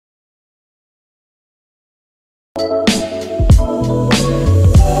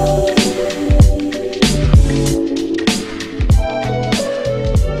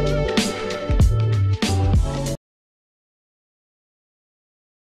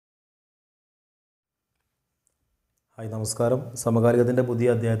Hi നമസ്കാരം. സമകാലികത്തിൻ്റെ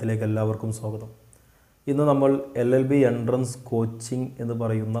പുതിയ അധ്യായത്തിലേക്ക് എല്ലാവർക്കും സ്വാഗതം. ഇന്ന് നമ്മൾ LLB എൻട്രൻസ് കോച്ചിങ് എന്ന്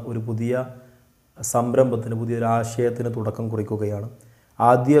പറയുന്ന ഒരു പുതിയ സംരംഭത്തിന്, പുതിയൊരു ആശയത്തിന് തുടക്കം കുറിക്കുകയാണ്.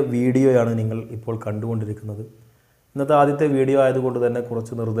 ആദ്യ വീഡിയോയാണ് നിങ്ങൾ ഇപ്പോൾ കണ്ടുകൊണ്ടിരിക്കുന്നത്. ഇന്നത്തെ ആദ്യത്തെ വീഡിയോ ആയതുകൊണ്ട് തന്നെ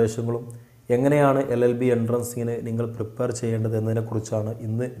കുറച്ച് നിർദ്ദേശങ്ങളും എങ്ങനെയാണ് LLB എൻട്രൻസിന് നിങ്ങൾ പ്രിപ്പയർ ചെയ്യേണ്ടത് എന്നതിനെക്കുറിച്ചാണ്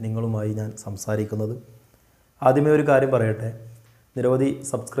ഇന്ന് നിങ്ങളുമായി ഞാൻ സംസാരിക്കുന്നത്. ആദ്യമേ ഒരു കാര്യം പറയട്ടെ. നിരവധി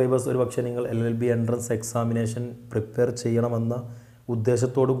സബ്സ്ക്രൈബേഴ്സ് ഒരു പക്ഷേ നിങ്ങൾ LLB എൻട്രൻസ് എക്സാമിനേഷൻ പ്രിപ്പയർ ചെയ്യണമെന്ന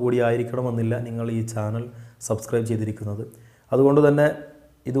ഉദ്ദേശത്തോടു കൂടി ആയിരിക്കണമെന്നില്ല നിങ്ങൾ ഈ ചാനൽ സബ്സ്ക്രൈബ് ചെയ്തിരിക്കുന്നത്. അതുകൊണ്ട് തന്നെ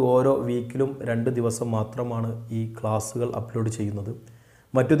ഇത് ഓരോ വീക്കിലും 2 ദിവസം മാത്രമാണ് ഈ ക്ലാസ്സുകൾ അപ്ലോഡ് ചെയ്യുന്നത്.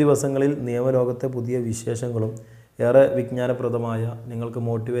 മറ്റു ദിവസങ്ങളിൽ നിയമലോകത്തെ പുതിയ വിശേഷങ്ങളും ഏറെ വിജ്ഞാനപ്രദമായ, നിങ്ങൾക്ക്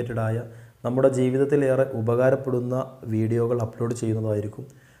മോട്ടിവേറ്റഡായ, നമ്മുടെ ജീവിതത്തിൽ ഏറെ ഉപകാരപ്പെടുന്ന വീഡിയോകൾ അപ്ലോഡ് ചെയ്യുന്നതായിരിക്കും.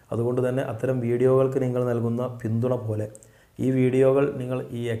 അതുകൊണ്ട് തന്നെ അത്തരം വീഡിയോകൾക്ക് നിങ്ങൾ നൽകുന്ന പിന്തുണ പോലെ ഈ വീഡിയോകൾ നിങ്ങൾ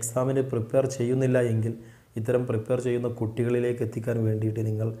ഈ എക്സാമിന് പ്രിപ്പയർ ചെയ്യുന്നില്ല എങ്കിൽ ഇത്തരം പ്രിപ്പയർ ചെയ്യുന്ന കുട്ടികളിലേക്ക് എത്തിക്കാൻ വേണ്ടിയിട്ട്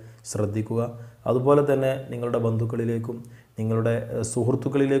നിങ്ങൾ ശ്രദ്ധിക്കുക. അതുപോലെ തന്നെ നിങ്ങളുടെ ബന്ധുക്കളിലേക്കും നിങ്ങളുടെ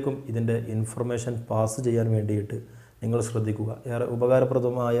സുഹൃത്തുക്കളിലേക്കും ഇതിൻ്റെ ഇൻഫർമേഷൻ പാസ് ചെയ്യാൻ വേണ്ടിയിട്ട് നിങ്ങൾ ശ്രദ്ധിക്കുക. ഏറെ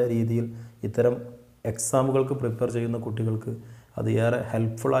ഉപകാരപ്രദമായ രീതിയിൽ ഇത്തരം എക്സാമുകൾക്ക് പ്രിപ്പയർ ചെയ്യുന്ന കുട്ടികൾക്ക് അത് ഏറെ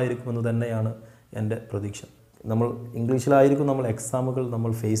ഹെൽപ്ഫുള്ളായിരിക്കുമെന്ന് തന്നെയാണ് എൻ്റെ പ്രതീക്ഷ. ഇംഗ്ലീഷിലായിരിക്കും നമ്മൾ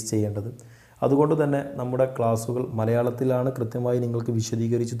എക്സാമുകൾ ഫേസ് ചെയ്യേണ്ടത്. അതുകൊണ്ട് തന്നെ നമ്മുടെ ക്ലാസ്സുകൾ മലയാളത്തിലാണ് കൃത്യമായി നിങ്ങൾക്ക്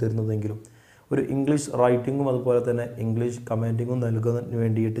വിശദീകരിച്ച് തരുന്നതെങ്കിലും ഒരു ഇംഗ്ലീഷ് റൈറ്റിങ്ങും അതുപോലെ തന്നെ ഇംഗ്ലീഷ് കമൻറ്റിങ്ങും നൽകുന്നതിന്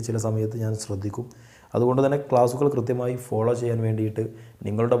വേണ്ടിയിട്ട് ചില സമയത്ത് ഞാൻ ശ്രദ്ധിക്കും. അതുകൊണ്ട് തന്നെ ക്ലാസ്സുകൾ കൃത്യമായി ഫോളോ ചെയ്യാൻ വേണ്ടിയിട്ട്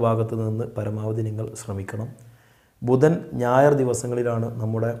നിങ്ങളുടെ ഭാഗത്ത് നിന്ന് പരമാവധി നിങ്ങൾ ശ്രമിക്കണം. ബുധൻ, ഞായർ ദിവസങ്ങളിലാണ്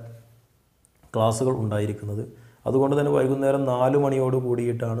നമ്മുടെ ക്ലാസ്സുകൾ ഉണ്ടായിരിക്കുന്നത്. അതുകൊണ്ട് തന്നെ വൈകുന്നേരം 4 മണിയോട്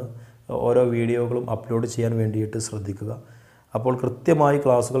കൂടിയിട്ടാണ് ഓരോ വീഡിയോകളും അപ്ലോഡ് ചെയ്യാൻ വേണ്ടിയിട്ട് ശ്രദ്ധിക്കുക. അപ്പോൾ കൃത്യമായി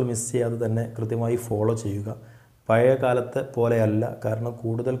ക്ലാസ്സുകൾ മിസ് ചെയ്യാതെ തന്നെ കൃത്യമായി ഫോളോ ചെയ്യുക. പഴയ കാലത്തെ പോലെയല്ല. കാരണം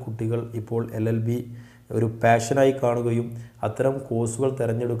കൂടുതൽ കുട്ടികൾ ഇപ്പോൾ LLB ഒരു പാഷനായി കാണുകയും അത്തരം കോഴ്സുകൾ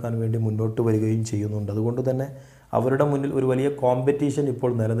തിരഞ്ഞെടുക്കാൻ വേണ്ടി മുന്നോട്ട് വരികയും ചെയ്യുന്നുണ്ട്. അതുകൊണ്ട് തന്നെ അവരുടെ മുന്നിൽ ഒരു വലിയ കോമ്പറ്റീഷൻ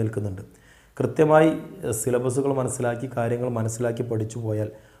ഇപ്പോൾ നിലനിൽക്കുന്നുണ്ട്. കൃത്യമായി സിലബസുകൾ മനസ്സിലാക്കി, കാര്യങ്ങൾ മനസ്സിലാക്കി പഠിച്ചു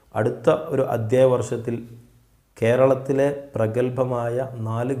പോയാൽ അടുത്ത ഒരു അധ്യയന വർഷത്തിൽ കേരളത്തിലെ പ്രഗത്ഭമായ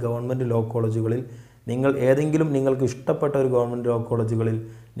 4 ഗവൺമെൻറ് ലോ കോളേജുകളിൽ നിങ്ങൾക്ക് ഇഷ്ടപ്പെട്ട ഒരു ഗവൺമെൻറ് ലോ കോളേജുകളിൽ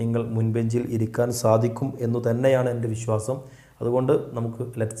നിങ്ങൾ മുൻബെഞ്ചിൽ ഇരിക്കാൻ സാധിക്കും എന്നു തന്നെയാണ് എൻ്റെ വിശ്വാസം. അതുകൊണ്ട് നമുക്ക്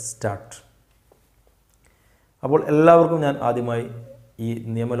ലെറ്റ്സ് സ്റ്റാർട്ട്. അപ്പോൾ എല്ലാവർക്കും ഞാൻ ആദ്യമായി ഈ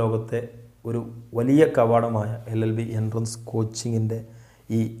നിയമലോകത്തെ ഒരു വലിയ കവാടമായ LLB എൻട്രൻസ് കോച്ചിങ്ങിൻ്റെ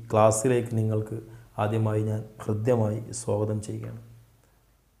ഈ ക്ലാസ്സിലേക്ക് നിങ്ങൾക്ക് ആദ്യമായി ഞാൻ ഹൃദ്യമായി സ്വാഗതം ചെയ്യുകയാണ്.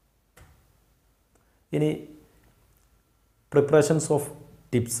 ഇനി പ്രിപ്പറേഷൻസ് ഓഫ്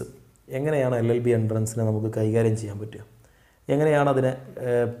ടിപ്സ്, എങ്ങനെയാണ് LLB എൻട്രൻസിനെ നമുക്ക് കൈകാര്യം ചെയ്യാൻ പറ്റുക, എങ്ങനെയാണ്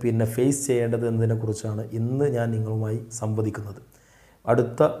അതിനെ ഫേസ് ചെയ്യേണ്ടത് എന്നതിനെക്കുറിച്ചാണ് ഇന്ന് ഞാൻ നിങ്ങളുമായി സംവദിക്കുന്നത്.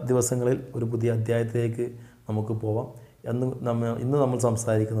 അടുത്ത ദിവസങ്ങളിൽ ഒരു പുതിയ അധ്യായത്തിലേക്ക് നമുക്ക് പോവാം. ഇന്ന് നമ്മൾ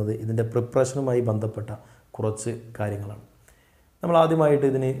സംസാരിക്കുന്നത് ഇതിൻ്റെ പ്രിപ്പറേഷനുമായി ബന്ധപ്പെട്ട കുറച്ച് കാര്യങ്ങളാണ്. നമ്മൾ ആദ്യമായിട്ട്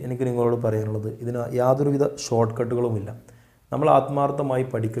എനിക്ക് നിങ്ങളോട് പറയാനുള്ളത്, ഇതിന് യാതൊരുവിധ ഷോർട്ട് കട്ടുകളുമില്ല. നമ്മൾ ആത്മാർത്ഥമായി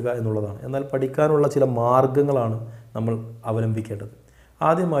പഠിക്കുക എന്നുള്ളതാണ്. എന്നാൽ പഠിക്കാനുള്ള ചില മാർഗ്ഗങ്ങളാണ് നമ്മൾ അവലംബിക്കേണ്ടത്.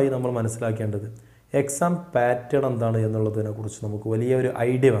 ആദ്യമായി നമ്മൾ മനസ്സിലാക്കേണ്ടത് എക്സാം പാറ്റേൺ എന്താണ് എന്നുള്ളതിനെക്കുറിച്ച് നമുക്ക് വലിയൊരു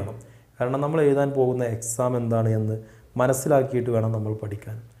ഐഡിയ വേണം. കാരണം നമ്മൾ എഴുതാൻ പോകുന്ന എക്സാം എന്താണ് എന്ന് മനസ്സിലാക്കിയിട്ട് വേണം നമ്മൾ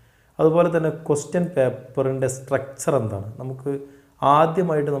പഠിക്കാൻ. അതുപോലെ തന്നെ ക്വസ്റ്റ്യൻ പേപ്പറിൻ്റെ സ്ട്രക്ചർ എന്താണ്. നമുക്ക്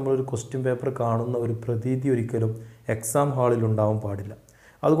ആദ്യമായിട്ട് നമ്മളൊരു ക്വസ്റ്റ്യൻ പേപ്പർ കാണുന്ന ഒരു പ്രതീതി ഒരിക്കലും എക്സാം ഹാളിൽ ഉണ്ടാവാൻ പാടില്ല.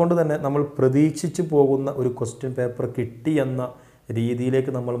 അതുകൊണ്ട് തന്നെ നമ്മൾ പ്രതീക്ഷിച്ച് പോകുന്ന ഒരു ക്വസ്റ്റ്യൻ പേപ്പർ കിട്ടി എന്ന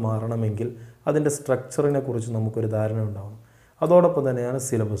രീതിയിലേക്ക് നമ്മൾ മാറണമെങ്കിൽ അതിൻ്റെ സ്ട്രക്ചറിനെ കുറിച്ച് നമുക്കൊരു ധാരണ ഉണ്ടാവണം. അതോടൊപ്പം തന്നെയാണ്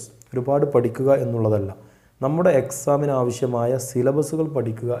സിലബസ്. ഒരുപാട് പഠിക്കുക എന്നുള്ളതല്ല, നമ്മുടെ എക്സാമിന് ആവശ്യമായ സിലബസുകൾ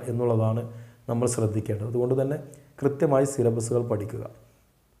പഠിക്കുക എന്നുള്ളതാണ് നമ്മൾ ശ്രദ്ധിക്കേണ്ടത്. അതുകൊണ്ട് തന്നെ കൃത്യമായി സിലബസുകൾ പഠിക്കുക.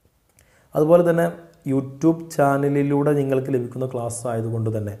 അതുപോലെ തന്നെ യൂട്യൂബ് ചാനലിലൂടെ നിങ്ങൾക്ക് ലഭിക്കുന്ന ക്ലാസ്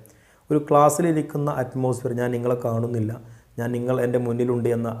ആയതുകൊണ്ട് തന്നെ ഒരു ക്ലാസ്സിലിരിക്കുന്ന അറ്റ്മോസ്ഫിയർ, ഞാൻ നിങ്ങളെ കാണുന്നില്ല, നിങ്ങൾ എൻ്റെ മുന്നിലുണ്ട്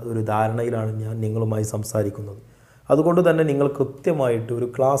എന്ന ഒരു ധാരണയിലാണ് ഞാൻ നിങ്ങളുമായി സംസാരിക്കുന്നത്. അതുകൊണ്ട് തന്നെ നിങ്ങൾ കൃത്യമായിട്ട് ഒരു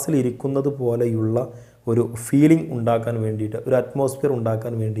ക്ലാസ്സിൽ ഇരിക്കുന്നത് പോലെയുള്ള ഒരു ഫീലിംഗ് ഉണ്ടാക്കാൻ വേണ്ടിയിട്ട്, ഒരു അറ്റ്മോസ്ഫിയർ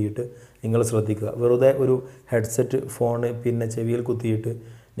ഉണ്ടാക്കാൻ വേണ്ടിയിട്ട് നിങ്ങൾ ശ്രദ്ധിക്കുക. വെറുതെ ഒരു ഹെഡ്സെറ്റ്, ഫോണ് ചെവിയിൽ കുത്തിയിട്ട്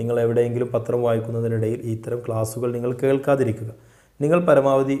നിങ്ങൾ എവിടെയെങ്കിലും പത്രം വായിക്കുന്നതിനിടയിൽ ഇത്തരം ക്ലാസ്സുകൾ നിങ്ങൾ കേൾക്കാതിരിക്കുക. നിങ്ങൾ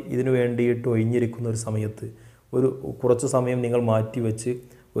പരമാവധി ഇതിനു വേണ്ടിയിട്ട് ഒഴിഞ്ഞിരിക്കുന്ന ഒരു സമയത്ത് കുറച്ച് സമയം നിങ്ങൾ മാറ്റിവെച്ച്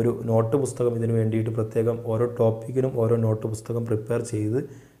ഒരു നോട്ട് പുസ്തകം ഇതിനു വേണ്ടിയിട്ട് പ്രത്യേകം ഓരോ ടോപ്പിക്കിനും ഓരോ നോട്ട് പുസ്തകം പ്രിപ്പയർ ചെയ്ത്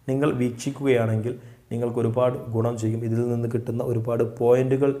നിങ്ങൾ വീക്ഷിക്കുകയാണെങ്കിൽ നിങ്ങൾക്ക് ഒരുപാട് ഗുണം ചെയ്യും. ഇതിൽ നിന്ന് കിട്ടുന്ന ഒരുപാട്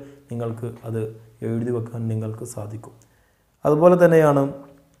പോയിൻ്റുകൾ നിങ്ങൾക്ക് അത് എഴുതി വെക്കാൻ നിങ്ങൾക്ക് സാധിക്കും. അതുപോലെ തന്നെയാണ്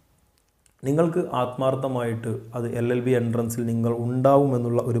നിങ്ങൾക്ക് ആത്മാർത്ഥമായിട്ട് അത് LLB എൻട്രൻസിൽ നിങ്ങൾ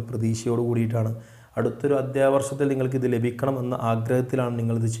ഉണ്ടാവുമെന്നുള്ള ഒരു പ്രതീക്ഷയോട് കൂടിയിട്ടാണ് അടുത്തൊരു അധ്യയന വർഷത്തിൽ നിങ്ങൾക്കിത് ലഭിക്കണം എന്ന ആഗ്രഹത്തിലാണ്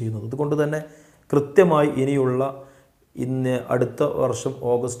നിങ്ങളിത് ചെയ്യുന്നത്. അതുകൊണ്ട് തന്നെ കൃത്യമായി ഇനിയുള്ള ഇന്ന് അടുത്ത വർഷം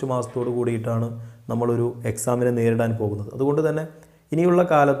ഓഗസ്റ്റ് മാസത്തോട് കൂടിയിട്ടാണ് നമ്മളൊരു എക്സാമിനെ നേരിടാൻ പോകുന്നത്. അതുകൊണ്ട് തന്നെ ഇനിയുള്ള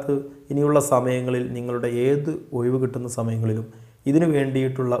കാലത്ത്, ഇനിയുള്ള സമയങ്ങളിൽ, നിങ്ങളുടെ ഏത് ഒഴിവ് കിട്ടുന്ന സമയങ്ങളിലും ഇതിനു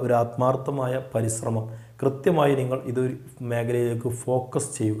വേണ്ടിയിട്ടുള്ള ഒരു ആത്മാർത്ഥമായ പരിശ്രമം കൃത്യമായി നിങ്ങൾ ഇതൊരു മേഖലയിലേക്ക്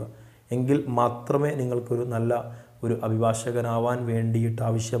ഫോക്കസ് ചെയ്യുക. എങ്കിൽ മാത്രമേ നിങ്ങൾക്കൊരു നല്ല ഒരു അഭിഭാഷകനാവാൻ വേണ്ടിയിട്ട്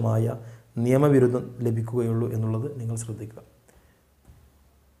ആവശ്യമായ നിയമബിരുദം ലഭിക്കുകയുള്ളൂ എന്നുള്ളത് നിങ്ങൾ ശ്രദ്ധിക്കുക.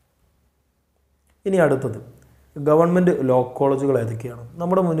 ഇനി അടുത്തത് ഗവൺമെൻറ് ലോ കോളേജുകൾ ഏതൊക്കെയാണ്?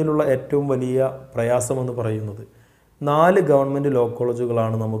 നമ്മുടെ മുന്നിലുള്ള ഏറ്റവും വലിയ പ്രയാസമെന്ന് പറയുന്നത് 4 ഗവൺമെൻറ് ലോ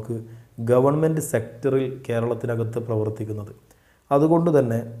കോളേജുകളാണ് നമുക്ക് ഗവൺമെൻറ് സെക്ടറിൽ കേരളത്തിനകത്ത് പ്രവർത്തിക്കുന്നത്. അതുകൊണ്ട്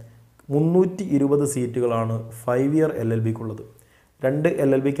തന്നെ 320 സീറ്റുകളാണ് 5 ഇയർ LLBക്കുള്ളത്. 2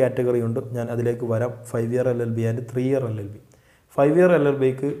 LLB കാറ്റഗറി ഉണ്ട്, ഞാൻ അതിലേക്ക് വരാം. 5 year LLB and 3 year LLB. 5 year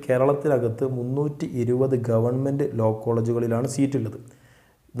LLBക്ക് കേരളത്തിനകത്ത് 320 government law കോളേജുകളിലാണ് സീറ്റുള്ളത്.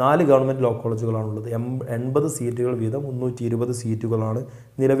 4 government law കോളേജുകളാണുള്ളത്. 80 സീറ്റുകൾ വീതം 320 സീറ്റുകളാണ്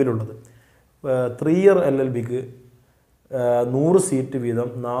നിലവിലുള്ളത്. 3 ഇയർ LLBക്ക് 100 സീറ്റ് വീതം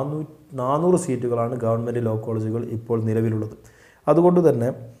 400 സീറ്റുകളാണ് ഗവൺമെൻറ് ലോ കോളേജുകൾ ഇപ്പോൾ നിലവിലുള്ളത്. അതുകൊണ്ട് തന്നെ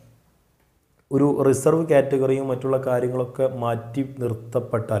ഒരു റിസർവ് കാറ്റഗറിയും മറ്റുള്ള കാര്യങ്ങളൊക്കെ മാറ്റി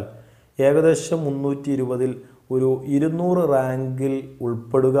നിർത്തപ്പെട്ടാൽ ഏകദേശം 320-ൽ ഒരു 200 റാങ്കിൽ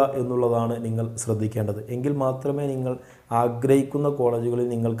ഉൾപ്പെടുക എന്നുള്ളതാണ് നിങ്ങൾ ശ്രദ്ധിക്കേണ്ടത്. എങ്കിൽ മാത്രമേ നിങ്ങൾ ആഗ്രഹിക്കുന്ന കോളേജുകളിൽ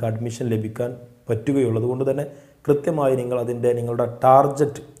നിങ്ങൾക്ക് അഡ്മിഷൻ ലഭിക്കാൻ പറ്റുകയുള്ളൂ. അതുകൊണ്ട് തന്നെ കൃത്യമായി നിങ്ങൾ നിങ്ങളുടെ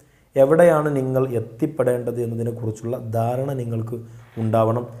ടാർഗറ്റ് എവിടെയാണ് നിങ്ങൾ എത്തിപ്പെടേണ്ടത് എന്നതിനെക്കുറിച്ചുള്ള ധാരണ നിങ്ങൾക്ക്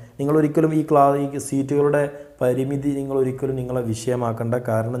ഉണ്ടാവണം. നിങ്ങളൊരിക്കലും ഈ സീറ്റുകളുടെ പരിമിതി നിങ്ങളൊരിക്കലും നിങ്ങളെ വിഷയമാക്കേണ്ട.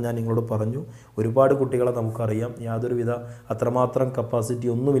 കാരണം ഞാൻ നിങ്ങളോട് പറഞ്ഞു, ഒരുപാട് കുട്ടികളെ നമുക്കറിയാം, യാതൊരുവിധ അത്രമാത്രം കപ്പാസിറ്റി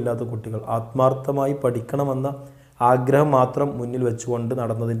ഒന്നുമില്ലാത്ത കുട്ടികൾ ആത്മാർത്ഥമായി പഠിക്കണമെന്ന ആഗ്രഹം മാത്രം മുന്നിൽ വെച്ചുകൊണ്ട്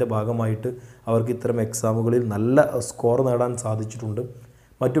നടന്നതിൻ്റെ ഭാഗമായിട്ട് അവർക്ക് ഇത്തരം എക്സാമുകളിൽ നല്ല സ്കോർ നേടാൻ സാധിച്ചിട്ടുണ്ട്.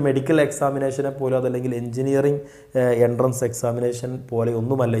 മറ്റു മെഡിക്കൽ എക്സാമിനേഷനെ പോലെ അതല്ലെങ്കിൽ എൻജിനീയറിംഗ് എൻട്രൻസ് എക്സാമിനേഷൻ പോലെ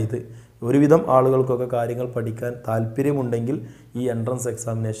ഒന്നുമല്ല ഇത്. ഒരുവിധം ആളുകൾക്കൊക്കെ കാര്യങ്ങൾ പഠിക്കാൻ താല്പര്യമുണ്ടെങ്കിൽ ഈ എൻട്രൻസ്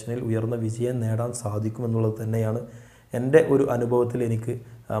എക്സാമിനേഷനിൽ ഉയർന്ന വിജയം നേടാൻ സാധിക്കുമെന്നുള്ളത് തന്നെയാണ് എൻ്റെ ഒരു അനുഭവത്തിൽ എനിക്ക്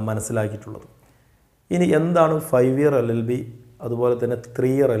മനസ്സിലാക്കിയിട്ടുള്ളത്. ഇനി എന്താണ് 5 ഇയർ LLB, അതുപോലെ തന്നെ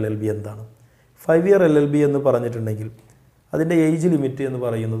 3 ഇയർ LLB എന്താണ്? 5 ഇയർ LLB എന്ന് പറഞ്ഞിട്ടുണ്ടെങ്കിൽ അതിൻ്റെ ഏജ് ലിമിറ്റ് എന്ന്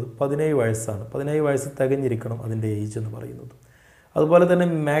പറയുന്നത് 17 വയസ്സാണ്. 17 വയസ്സ് തികഞ്ഞിരിക്കണം അതിൻ്റെ ഏജ് എന്ന് പറയുന്നത്. അതുപോലെ തന്നെ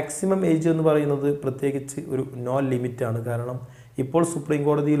മാക്സിമം ഏജ് എന്ന് പറയുന്നത് പ്രത്യേകിച്ച് ഒരു നോ ലിമിറ്റാണ്. കാരണം ഇപ്പോൾ സുപ്രീം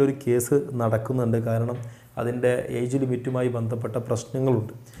കോടതിയിൽ ഒരു കേസ് നടക്കുന്നുണ്ട്. കാരണം അതിൻ്റെ ഏജ് ലിമിറ്റുമായി ബന്ധപ്പെട്ട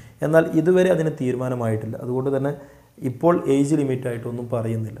പ്രശ്നങ്ങളുണ്ട്. എന്നാൽ ഇതുവരെ അതിന് തീരുമാനമായിട്ടില്ല. അതുകൊണ്ട് തന്നെ ഇപ്പോൾ ഏജ് ലിമിറ്റായിട്ടൊന്നും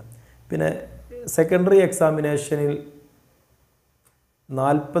പറയുന്നില്ല. പിന്നെ സെക്കൻഡറി എക്സാമിനേഷനിൽ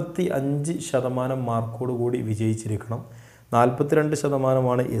 45% മാർക്കോട് കൂടി വിജയിച്ചിരിക്കണം.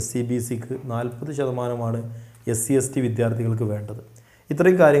 42% SCBCക്ക്, 40% SC/ST വിദ്യാർത്ഥികൾക്ക് വേണ്ടത്.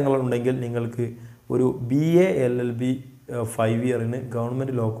 ഇത്രയും കാര്യങ്ങളുണ്ടെങ്കിൽ നിങ്ങൾക്ക് ഒരു BA LLB 5 ഇയറിന്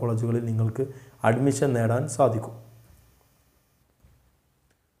ഗവൺമെൻറ് ലോ കോളേജുകളിൽ നിങ്ങൾക്ക് അഡ്മിഷൻ നേടാൻ സാധിക്കും.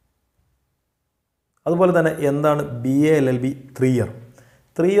 അതുപോലെ തന്നെ എന്താണ് BA LLB 3 ഇയർ?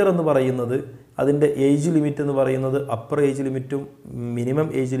 3 ഇയർ എന്ന് പറയുന്നത് അതിൻ്റെ ഏജ് ലിമിറ്റ് എന്ന് പറയുന്നത് അപ്പർ ഏജ് ലിമിറ്റും മിനിമം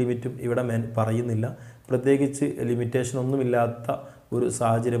ഏജ് ലിമിറ്റും ഇവിടെ പറയുന്നില്ല. പ്രത്യേകിച്ച് ലിമിറ്റേഷൻ ഒന്നുമില്ലാത്ത ഒരു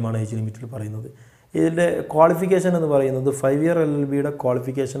സാഹചര്യമാണ് ഏജ് ലിമിറ്റിൽ പറയുന്നത്. ഇതിൻ്റെ ക്വാളിഫിക്കേഷൻ എന്ന് പറയുന്നത് 5 ഇയർ LLBയുടെ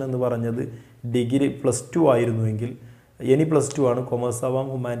ക്വാളിഫിക്കേഷൻ എന്ന് പറഞ്ഞത് ഡിഗ്രി +2 ആയിരുന്നുവെങ്കിൽ ഇനി +2 ആണ്. കൊമേഴ്സ് ആവാം,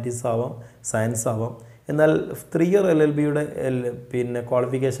 ഹ്യൂമാനിറ്റീസ് ആവാം, സയൻസ് ആവാം. എന്നാൽ 3 ഇയർ LLBയുടെ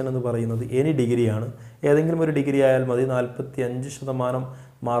ക്വാളിഫിക്കേഷൻ എന്ന് പറയുന്നത് എനി ഡിഗ്രിയാണ്. ഏതെങ്കിലും ഒരു ഡിഗ്രി ആയാൽ മതി. 45%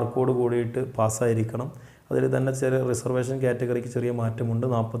 മാർക്കോട് കൂടിയിട്ട് പാസ്സായിരിക്കണം. അതിൽ തന്നെ ചെറിയ റിസർവേഷൻ കാറ്റഗറിക്ക് ചെറിയ മാറ്റമുണ്ട്.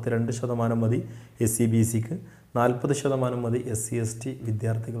 42% മതി SCBCക്ക്, 40% മതി SC/ST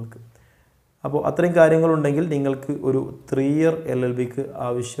വിദ്യാർത്ഥികൾക്ക്. അപ്പോൾ അത്രയും കാര്യങ്ങളുണ്ടെങ്കിൽ നിങ്ങൾക്ക് ഒരു 3 ഇയർ LLBക്ക്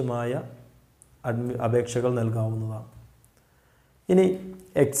ആവശ്യമായ അപേക്ഷകൾ നൽകാവുന്നതാണ്. ഇനി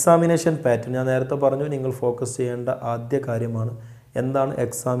എക്സാമിനേഷൻ പാറ്റേൺ ഞാൻ നേരത്തെ പറഞ്ഞു, നിങ്ങൾ ഫോക്കസ് ചെയ്യേണ്ട ആദ്യ കാര്യമാണ് എന്താണ്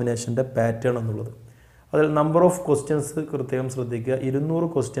എക്സാമിനേഷൻ്റെ പാറ്റേൺ എന്നുള്ളത്. അതിൽ നമ്പർ ഓഫ് ക്വസ്റ്റ്യൻസ് പ്രത്യേകം ശ്രദ്ധിക്കുക. 200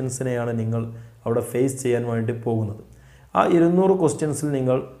 ക്വസ്റ്റ്യൻസിനെയാണ് നിങ്ങൾ അവിടെ ഫേസ് ചെയ്യാൻ വേണ്ടി പോകുന്നത്. ആ 200 ക്വസ്റ്റ്യൻസിൽ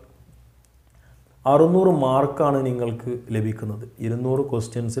നിങ്ങൾ 600 മാർക്കാണ് നിങ്ങൾക്ക് ലഭിക്കുന്നത്. 200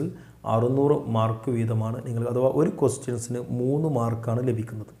 ക്വസ്റ്റ്യൻസിൽ 600 മാർക്ക് വീതമാണ് നിങ്ങൾ, അഥവാ ഒരു ക്വസ്റ്റ്യൻസിന് 3 മാർക്കാണ്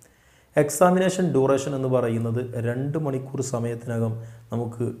ലഭിക്കുന്നത്. എക്സാമിനേഷൻ ഡ്യൂറേഷൻ എന്ന് പറയുന്നത് 2 മണിക്കൂർ സമയത്തിനകം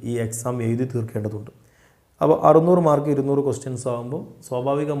നമുക്ക് ഈ എക്സാം എഴുതി തീർക്കേണ്ടതുണ്ട്. അപ്പോൾ 600 മാർക്ക് 200 ക്വസ്റ്റ്യൻസ് ആകുമ്പോൾ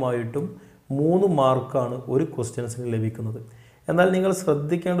സ്വാഭാവികമായിട്ടും 3 മാർക്കാണ് ഒരു ക്വസ്റ്റ്യൻസിന് ലഭിക്കുന്നത്. എന്നാൽ നിങ്ങൾ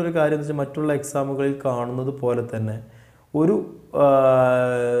ശ്രദ്ധിക്കേണ്ട ഒരു കാര്യം എന്ന് വെച്ചാൽ മറ്റുള്ള എക്സാമുകളിൽ കാണുന്നത് പോലെ തന്നെ ഒരു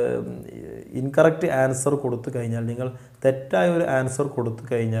ഇൻകറക്റ്റ് ആൻസർ കൊടുത്തു കഴിഞ്ഞാൽ, നിങ്ങൾ തെറ്റായ ഒരു ആൻസർ കൊടുത്തു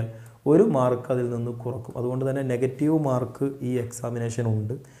കഴിഞ്ഞാൽ 1 മാർക്ക് അതിൽ നിന്ന് കുറക്കും. അതുകൊണ്ട് തന്നെ നെഗറ്റീവ് മാർക്ക് ഈ എക്സാമിനേഷൻ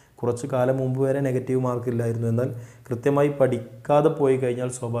ഉണ്ട്. കുറച്ച് കാലം മുമ്പ് വരെ നെഗറ്റീവ് മാർക്ക് ഇല്ലായിരുന്നു. എന്നാൽ കൃത്യമായി പഠിക്കാതെ പോയി കഴിഞ്ഞാൽ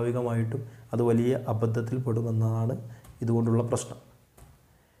സ്വാഭാവികമായിട്ടും അത് വലിയ അബദ്ധത്തിൽ പെടുമെന്നാണ് ഇതുകൊണ്ടുള്ള പ്രശ്നം.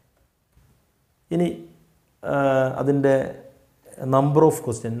 ഇനി അതിൻ്റെ നമ്പർ ഓഫ്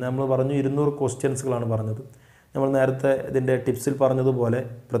ക്വസ്റ്റ്യൻ നമ്മൾ പറഞ്ഞു 200 ക്വസ്റ്റ്യൻസുകളാണ് പറഞ്ഞത്. നമ്മൾ നേരത്തെ ഇതിൻ്റെ ടിപ്സിൽ പറഞ്ഞതുപോലെ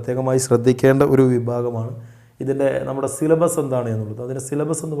പ്രത്യേകമായി ശ്രദ്ധിക്കേണ്ട ഒരു വിഭാഗമാണ് ഇതിൻ്റെ നമ്മുടെ സിലബസ് എന്താണ് എന്നുള്ളത്. അതിൻ്റെ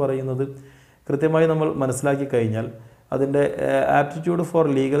സിലബസ് എന്ന് പറയുന്നത് കൃത്യമായി നമ്മൾ മനസ്സിലാക്കി കഴിഞ്ഞാൽ അതിൻ്റെ ആപ്റ്റിറ്റ്യൂഡ് ഫോർ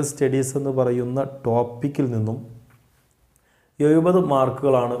ലീഗൽ സ്റ്റഡീസ് എന്ന് പറയുന്ന ടോപ്പിക്കിൽ നിന്നും 70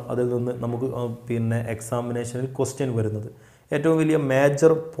 മാർക്കുകളാണ് അതിൽ നിന്ന് നമുക്ക് എക്സാമിനേഷനിൽ ക്വസ്റ്റ്യൻ വരുന്നത്. ഏറ്റവും വലിയ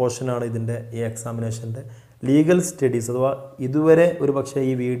മേജർ പോർഷനാണ് ഇതിൻ്റെ ഈ എക്സാമിനേഷൻ്റെ ലീഗൽ സ്റ്റഡീസ്. അഥവാ ഇതുവരെ ഒരു പക്ഷേ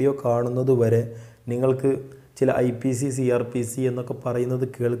ഈ വീഡിയോ കാണുന്നത് വരെ നിങ്ങൾക്ക് ചില IPC CRPC എന്നൊക്കെ പറയുന്നത്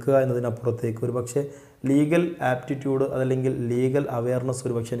കേൾക്കുക എന്നതിനപ്പുറത്തേക്ക് ഒരു പക്ഷേ ലീഗൽ ആപ്റ്റിറ്റ്യൂഡ് അതല്ലെങ്കിൽ ലീഗൽ അവയർനെസ്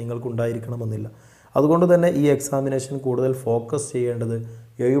ഒരു പക്ഷേ നിങ്ങൾക്കുണ്ടായിരിക്കണമെന്നില്ല. അതുകൊണ്ട് തന്നെ ഈ എക്സാമിനേഷൻ കൂടുതൽ ഫോക്കസ് ചെയ്യേണ്ടത്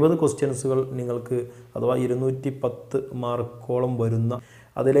 70 ക്വസ്റ്റ്യൻസുകൾ നിങ്ങൾക്ക് അഥവാ 210 മാർക്കോളം വരുന്ന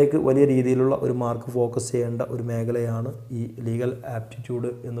അതിലേക്ക് വലിയ രീതിയിലുള്ള ഒരു മാർക്ക് ഫോക്കസ് ചെയ്യേണ്ട ഒരു മേഖലയാണ് ഈ ലീഗൽ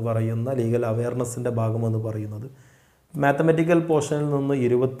ആപ്റ്റിറ്റ്യൂഡ് എന്ന് പറയുന്ന ലീഗൽ അവയർനെസ്സിൻ്റെ ഭാഗമെന്ന് പറയുന്നത്. മാത്തമാറ്റിക്കൽ പോർഷനിൽ നിന്ന്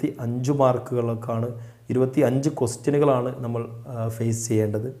 25 മാർക്കുകൾക്കാണ് 25 ക്വസ്റ്റ്യനുകളാണ് നമ്മൾ ഫേസ്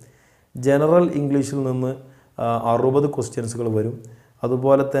ചെയ്യേണ്ടത്. ജനറൽ ഇംഗ്ലീഷിൽ നിന്ന് 60 ക്വസ്റ്റ്യൻസുകൾ വരും.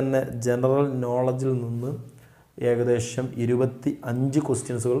 അതുപോലെ തന്നെ ജനറൽ നോളജിൽ നിന്ന് ഏകദേശം 25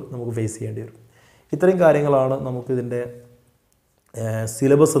 ക്വസ്റ്റ്യൻസുകൾ നമുക്ക് ഫേസ് ചെയ്യേണ്ടി വരും. ഇത്രയും കാര്യങ്ങളാണ് നമുക്കിതിൻ്റെ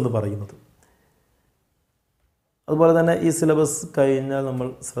സിലബസ് എന്ന് പറയുന്നത്. അതുപോലെ തന്നെ ഈ സിലബസ് കഴിഞ്ഞാൽ നമ്മൾ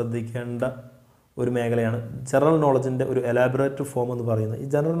ശ്രദ്ധിക്കേണ്ട ഒരു മേഖലയാണ് ജനറൽ നോളജിൻ്റെ ഒരു എലാബറേറ്റ് ഫോം എന്ന് പറയുന്നത്. ഈ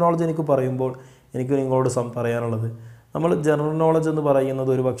ജനറൽ നോളജ് എനിക്ക് പറയുമ്പോൾ എനിക്ക് നിങ്ങളോട് പറയാനുള്ളത് നമ്മൾ ജനറൽ നോളജ് എന്ന് പറയുന്നത്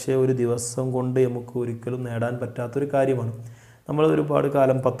ഒരു പക്ഷേ ഒരു ദിവസം കൊണ്ട് നമുക്ക് ഒരിക്കലും നേടാൻ പറ്റാത്തൊരു കാര്യമാണ്. നമ്മൾ ഒരുപാട്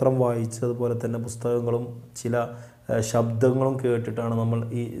കാലം പത്രം വായിച്ച് അതുപോലെ തന്നെ പുസ്തകങ്ങളും ചില ശബ്ദങ്ങളും കേട്ടിട്ടാണ് നമ്മൾ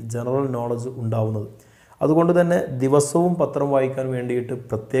ഈ ജനറൽ നോളജ് ഉണ്ടാവുന്നത്. അതുകൊണ്ട് തന്നെ ദിവസവും പത്രം വായിക്കാൻ വേണ്ടിയിട്ട്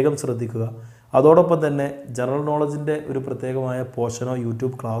പ്രത്യേകം ശ്രദ്ധിക്കുക. അതോടൊപ്പം തന്നെ ജനറൽ നോളജിൻ്റെ ഒരു പ്രത്യേകമായ പോർഷനോ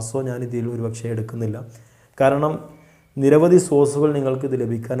യൂട്യൂബ് ക്ലാസ്സോ ഞാനിതിൽ ഒരുപക്ഷെ എടുക്കുന്നില്ല. കാരണം നിരവധി സോഴ്സുകൾ നിങ്ങൾക്ക് ഇത്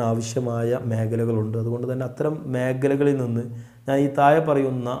ലഭിക്കാൻ ആവശ്യമായ മേഖലകളുണ്ട്. അതുകൊണ്ട് തന്നെ അത്തരം മേഖലകളിൽ നിന്ന് ഞാൻ ഈ താഴെ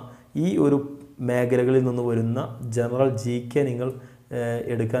പറയുന്ന ഈ ഒരു മേഖലകളിൽ നിന്ന് വരുന്ന ജനറൽ GK നിങ്ങൾ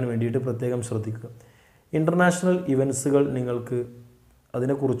എടുക്കാൻ വേണ്ടിയിട്ട് പ്രത്യേകം ശ്രദ്ധിക്കുക. ഇൻ്റർനാഷണൽ ഇവൻസുകൾ നിങ്ങൾക്ക്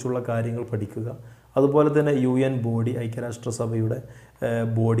അതിനെക്കുറിച്ചുള്ള കാര്യങ്ങൾ പഠിക്കുക. അതുപോലെ തന്നെ UN ബോഡി ഐക്യരാഷ്ട്രസഭയുടെ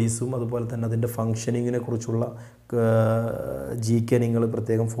ബോഡീസും അതുപോലെ തന്നെ അതിൻ്റെ ഫങ്ഷനിങ്ങിനെ കുറിച്ചുള്ള GK നിങ്ങൾ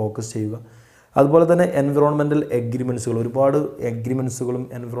പ്രത്യേകം ഫോക്കസ് ചെയ്യുക. അതുപോലെ തന്നെ എൻവിറോൺമെൻറ്റൽ എഗ്രിമെൻറ്റ്സുകൾ ഒരുപാട് എഗ്രിമെൻറ്റ്സുകളും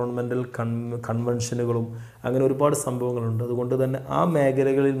എൻവിറോൺമെൻറ്റൽ കൺവെൻഷനുകളും അങ്ങനെ ഒരുപാട് സംഭവങ്ങളുണ്ട്. അതുകൊണ്ട് തന്നെ ആ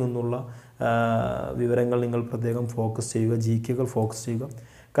മേഖലകളിൽ നിന്നുള്ള വിവരങ്ങൾ നിങ്ങൾ പ്രത്യേകം ഫോക്കസ് ചെയ്യുക. GKകൾ ഫോക്കസ് ചെയ്യുക.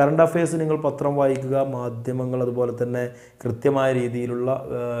 കറണ്ട് അഫയേഴ്സ് നിങ്ങൾ പത്രം വായിക്കുക. മാധ്യമങ്ങൾ അതുപോലെ തന്നെ കൃത്യമായ രീതിയിലുള്ള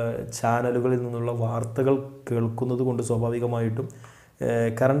ചാനലുകളിൽ നിന്നുള്ള വാർത്തകൾ കേൾക്കുന്നത് കൊണ്ട് സ്വാഭാവികമായിട്ടും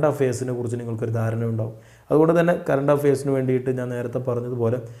കറണ്ട് അഫയേഴ്സിനെ കുറിച്ച് നിങ്ങൾക്കൊരു ധാരണ ഉണ്ടാവും. അതുകൊണ്ട് തന്നെ കറണ്ട് അഫയേഴ്സിന് വേണ്ടിയിട്ട് ഞാൻ നേരത്തെ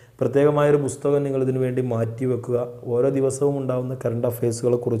പറഞ്ഞതുപോലെ പ്രത്യേകമായൊരു പുസ്തകം നിങ്ങളിതിനു വേണ്ടി മാറ്റി വെക്കുക. ഓരോ ദിവസവും ഉണ്ടാകുന്ന കറണ്ട്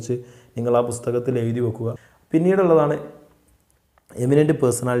അഫയേഴ്സുകളെ കുറിച്ച് നിങ്ങൾ ആ പുസ്തകത്തിൽ എഴുതി വെക്കുക. പിന്നീടുള്ളതാണ് എമിനൻ്റ്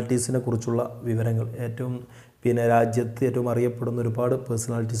പേഴ്സണാലിറ്റീസിനെ കുറിച്ചുള്ള വിവരങ്ങൾ. ഏറ്റവും രാജ്യത്ത് ഏറ്റവും അറിയപ്പെടുന്ന ഒരുപാട്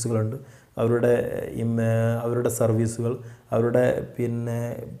പേഴ്സണാലിറ്റീസുകളുണ്ട്. അവരുടെ സർവീസുകൾ, അവരുടെ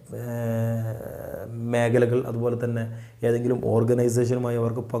മേഖലകൾ, അതുപോലെ തന്നെ ഏതെങ്കിലും ഓർഗനൈസേഷനുമായി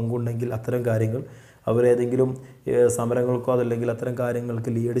അവർക്ക് പങ്കുണ്ടെങ്കിൽ അത്തരം കാര്യങ്ങൾ, അവരേതെങ്കിലും സമരങ്ങൾക്കോ അതല്ലെങ്കിൽ അത്തരം കാര്യങ്ങൾക്ക്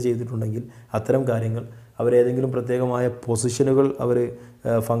ലീഡ് ചെയ്തിട്ടുണ്ടെങ്കിൽ അത്തരം കാര്യങ്ങൾ, അവരേതെങ്കിലും പ്രത്യേകമായ പൊസിഷനുകൾ അവർ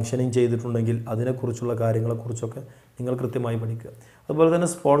ഫങ്ഷനിങ് ചെയ്തിട്ടുണ്ടെങ്കിൽ അതിനെക്കുറിച്ചുള്ള കാര്യങ്ങളെക്കുറിച്ചൊക്കെ നിങ്ങൾ കൃത്യമായി പഠിക്കുക. അതുപോലെ തന്നെ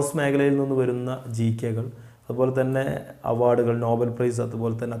സ്പോർട്സ് മേഖലയിൽ നിന്ന് വരുന്ന GKകൾ, അതുപോലെ തന്നെ അവാർഡുകൾ, നോബൽ പ്രൈസ്,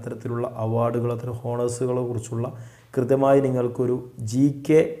 അതുപോലെ തന്നെ അത്തരത്തിലുള്ള അവാർഡുകൾ, അത്തരം ഹോണേഴ്സുകളെ കുറിച്ചുള്ള കൃത്യമായി നിങ്ങൾക്കൊരു GK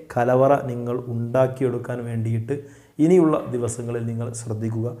കലവറ നിങ്ങൾ ഉണ്ടാക്കിയെടുക്കാൻ വേണ്ടിയിട്ട് ഇനിയുള്ള ദിവസങ്ങളിൽ നിങ്ങൾ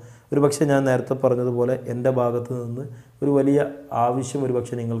ശ്രദ്ധിക്കുക. ഒരുപക്ഷെ ഞാൻ നേരത്തെ പറഞ്ഞതുപോലെ എൻ്റെ ഭാഗത്ത് നിന്ന് ഒരു വലിയ ആവശ്യം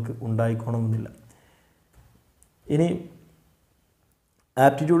ഒരുപക്ഷെ നിങ്ങൾക്ക് ഉണ്ടായിക്കോണമെന്നില്ല. ഇനി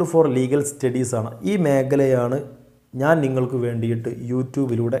ആപ്റ്റിറ്റ്യൂഡ് ഫോർ ലീഗൽ സ്റ്റഡീസാണ്. ഈ മേഖലയാണ് ഞാൻ നിങ്ങൾക്ക് വേണ്ടിയിട്ട്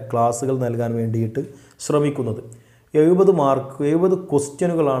യൂട്യൂബിലൂടെ ക്ലാസ്സുകൾ നൽകാൻ വേണ്ടിയിട്ട് ശ്രമിക്കുന്നത്. 70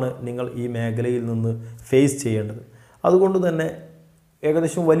 ക്വസ്റ്റ്യനുകളാണ് നിങ്ങൾ ഈ മേഖലയിൽ നിന്ന് ഫേസ് ചെയ്യേണ്ടത്. അതുകൊണ്ട് തന്നെ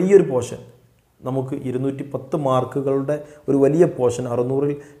ഏകദേശം വലിയൊരു പോർഷൻ നമുക്ക് 210 മാർക്കുകളുടെ ഒരു വലിയ പോർഷൻ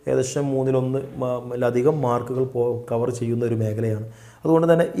 600-ൽ ഏകദേശം 1/3 മാർക്കുകൾ കവർ ചെയ്യുന്ന ഒരു മേഖലയാണ്. അതുകൊണ്ട്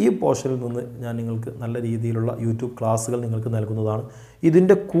തന്നെ ഈ പോർഷനിൽ നിന്ന് ഞാൻ നിങ്ങൾക്ക് നല്ല രീതിയിലുള്ള യൂട്യൂബ് ക്ലാസ്സുകൾ നിങ്ങൾക്ക് നൽകുന്നതാണ്.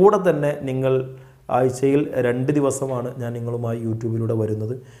 ഇതിൻ്റെ കൂടെ തന്നെ നിങ്ങൾ ആഴ്ചയിൽ 2 ദിവസമാണ് ഞാൻ നിങ്ങളുമായി യൂട്യൂബിലൂടെ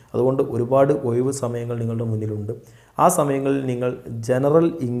വരുന്നത്. അതുകൊണ്ട് ഒരുപാട് ഒഴിവ് സമയങ്ങൾ നിങ്ങളുടെ മുന്നിലുണ്ട്. ആ സമയങ്ങളിൽ നിങ്ങൾ ജനറൽ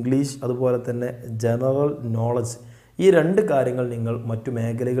ഇംഗ്ലീഷ് അതുപോലെ തന്നെ ജനറൽ നോളജ് ഈ രണ്ട് കാര്യങ്ങൾ നിങ്ങൾ മറ്റു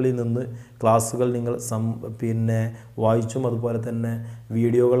മേഖലകളിൽ നിന്ന് ക്ലാസ്സുകൾ നിങ്ങൾ വായിച്ചും അതുപോലെ തന്നെ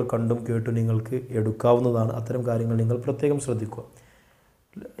വീഡിയോകൾ കണ്ടും കേട്ടും നിങ്ങൾക്ക് എടുക്കാവുന്നതാണ്. അത്തരം കാര്യങ്ങൾ നിങ്ങൾ പ്രത്യേകം ശ്രദ്ധിക്കുക.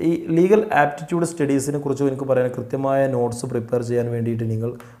 ഈ ലീഗൽ ആപ്റ്റിറ്റ്യൂഡ് സ്റ്റഡീസിനെ കുറിച്ച് എനിക്ക് പറയാൻ കൃത്യമായ നോട്ട്സ് പ്രിപ്പയർ ചെയ്യാൻ വേണ്ടിയിട്ട് നിങ്ങൾ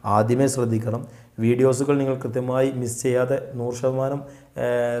ആദ്യമേ ശ്രദ്ധിക്കണം. വീഡിയോസുകൾ നിങ്ങൾ കൃത്യമായി മിസ് ചെയ്യാതെ 100%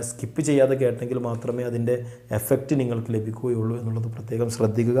 സ്കിപ്പ് ചെയ്യാതെ കേട്ടെങ്കിൽ മാത്രമേ അതിൻ്റെ എഫക്റ്റ് നിങ്ങൾക്ക് ലഭിക്കുകയുള്ളൂ എന്നുള്ളത് പ്രത്യേകം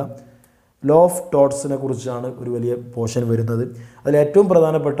ശ്രദ്ധിക്കുക. ലോ ഓഫ് ടോട്ട്സിനെ കുറിച്ചാണ് ഒരു വലിയ പോർഷൻ വരുന്നത്. അതിൽ ഏറ്റവും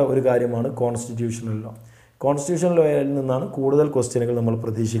പ്രധാനപ്പെട്ട ഒരു കാര്യമാണ് കോൺസ്റ്റിറ്റ്യൂഷണൽ ലോ. കോൺസ്റ്റിറ്റ്യൂഷണൽ ലോയിൽ നിന്നാണ് കൂടുതൽ ക്വസ്റ്റ്യനുകൾ നമ്മൾ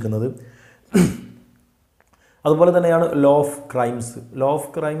പ്രതീക്ഷിക്കുന്നത്. അതുപോലെ തന്നെയാണ് law of crimes. Law of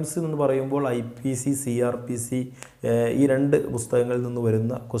crimes എന്ന് പറയുമ്പോൾ IPC CRPC ഈ രണ്ട് പുസ്തകങ്ങളിൽ നിന്ന്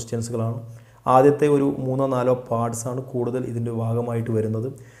വരുന്ന ക്വസ്റ്റ്യൻസുകളാണ്. ആദ്യത്തെ ഒരു 3-4 പാർട്സാണ് കൂടുതൽ ഇതിൻ്റെ ഭാഗമായിട്ട് വരുന്നത്.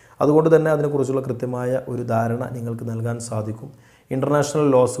 അതുകൊണ്ട് തന്നെ അതിനെക്കുറിച്ചുള്ള കൃത്യമായ ഒരു ധാരണ നിങ്ങൾക്ക് നൽകാൻ സാധിക്കും. ഇൻ്റർനാഷണൽ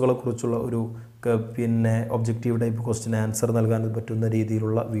ലോസുകളെ കുറിച്ചുള്ള ഒരു ഒബ്ജക്റ്റീവ് ടൈപ്പ് ക്വസ്റ്റ്യൻ ആൻസർ നൽകാൻ പറ്റുന്ന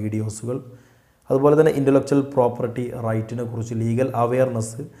രീതിയിലുള്ള വീഡിയോസുകൾ, അതുപോലെ തന്നെ ഇൻ്റലക്ച്വൽ പ്രോപ്പർട്ടി റൈറ്റിനെ കുറിച്ച് ലീഗൽ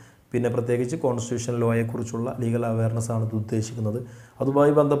അവെയർനെസ്, പിന്നെ പ്രത്യേകിച്ച് കോൺസ്റ്റിറ്റ്യൂഷൻ ലോയെക്കുറിച്ചുള്ള ലീഗൽ അവെയർനെസ്സാണ് ഇത് ഉദ്ദേശിക്കുന്നത്.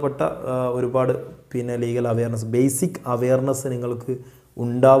 അതുമായി ബന്ധപ്പെട്ട ഒരുപാട് ലീഗൽ അവെയർനെസ്, ബേസിക് അവെയർനെസ് നിങ്ങൾക്ക്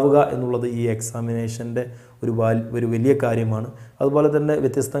ഉണ്ടാവുക എന്നുള്ളത് ഈ എക്സാമിനേഷൻ്റെ ഒരു വലിയ കാര്യമാണ്. അതുപോലെ തന്നെ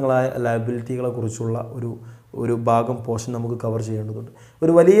വ്യത്യസ്തങ്ങളായ ലയബിലിറ്റികളെ കുറിച്ചുള്ള ഒരു ഭാഗം പോർഷൻ നമുക്ക് കവർ ചെയ്യേണ്ടതുണ്ട്.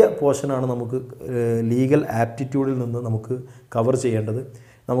 ഒരു വലിയ പോർഷനാണ് നമുക്ക് ലീഗൽ ആപ്റ്റിറ്റ്യൂഡിൽ നിന്ന് നമുക്ക് കവർ ചെയ്യേണ്ടത്.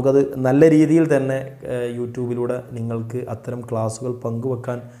 നമുക്കത് നല്ല രീതിയിൽ തന്നെ യൂട്യൂബിലൂടെ നിങ്ങൾക്ക് അത്തരം ക്ലാസ്സുകൾ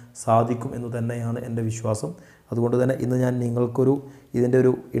പങ്കുവെക്കാൻ സാധിക്കും എന്ന് തന്നെയാണ് എൻ്റെ വിശ്വാസം. അതുകൊണ്ട് തന്നെ ഇന്ന് ഞാൻ ഇതിൻ്റെ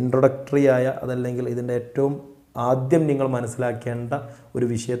ഒരു ഇൻട്രൊഡക്ടറി ആയ അതല്ലെങ്കിൽ ഇതിൻ്റെ ഏറ്റവും ആദ്യം നിങ്ങൾ മനസ്സിലാക്കേണ്ട ഒരു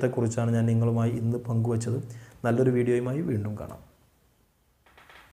വിഷയത്തെക്കുറിച്ചാണ് ഞാൻ നിങ്ങളുമായി ഇന്ന് പങ്കുവച്ചത്. നല്ലൊരു വീഡിയോയുമായി വീണ്ടും കാണാം.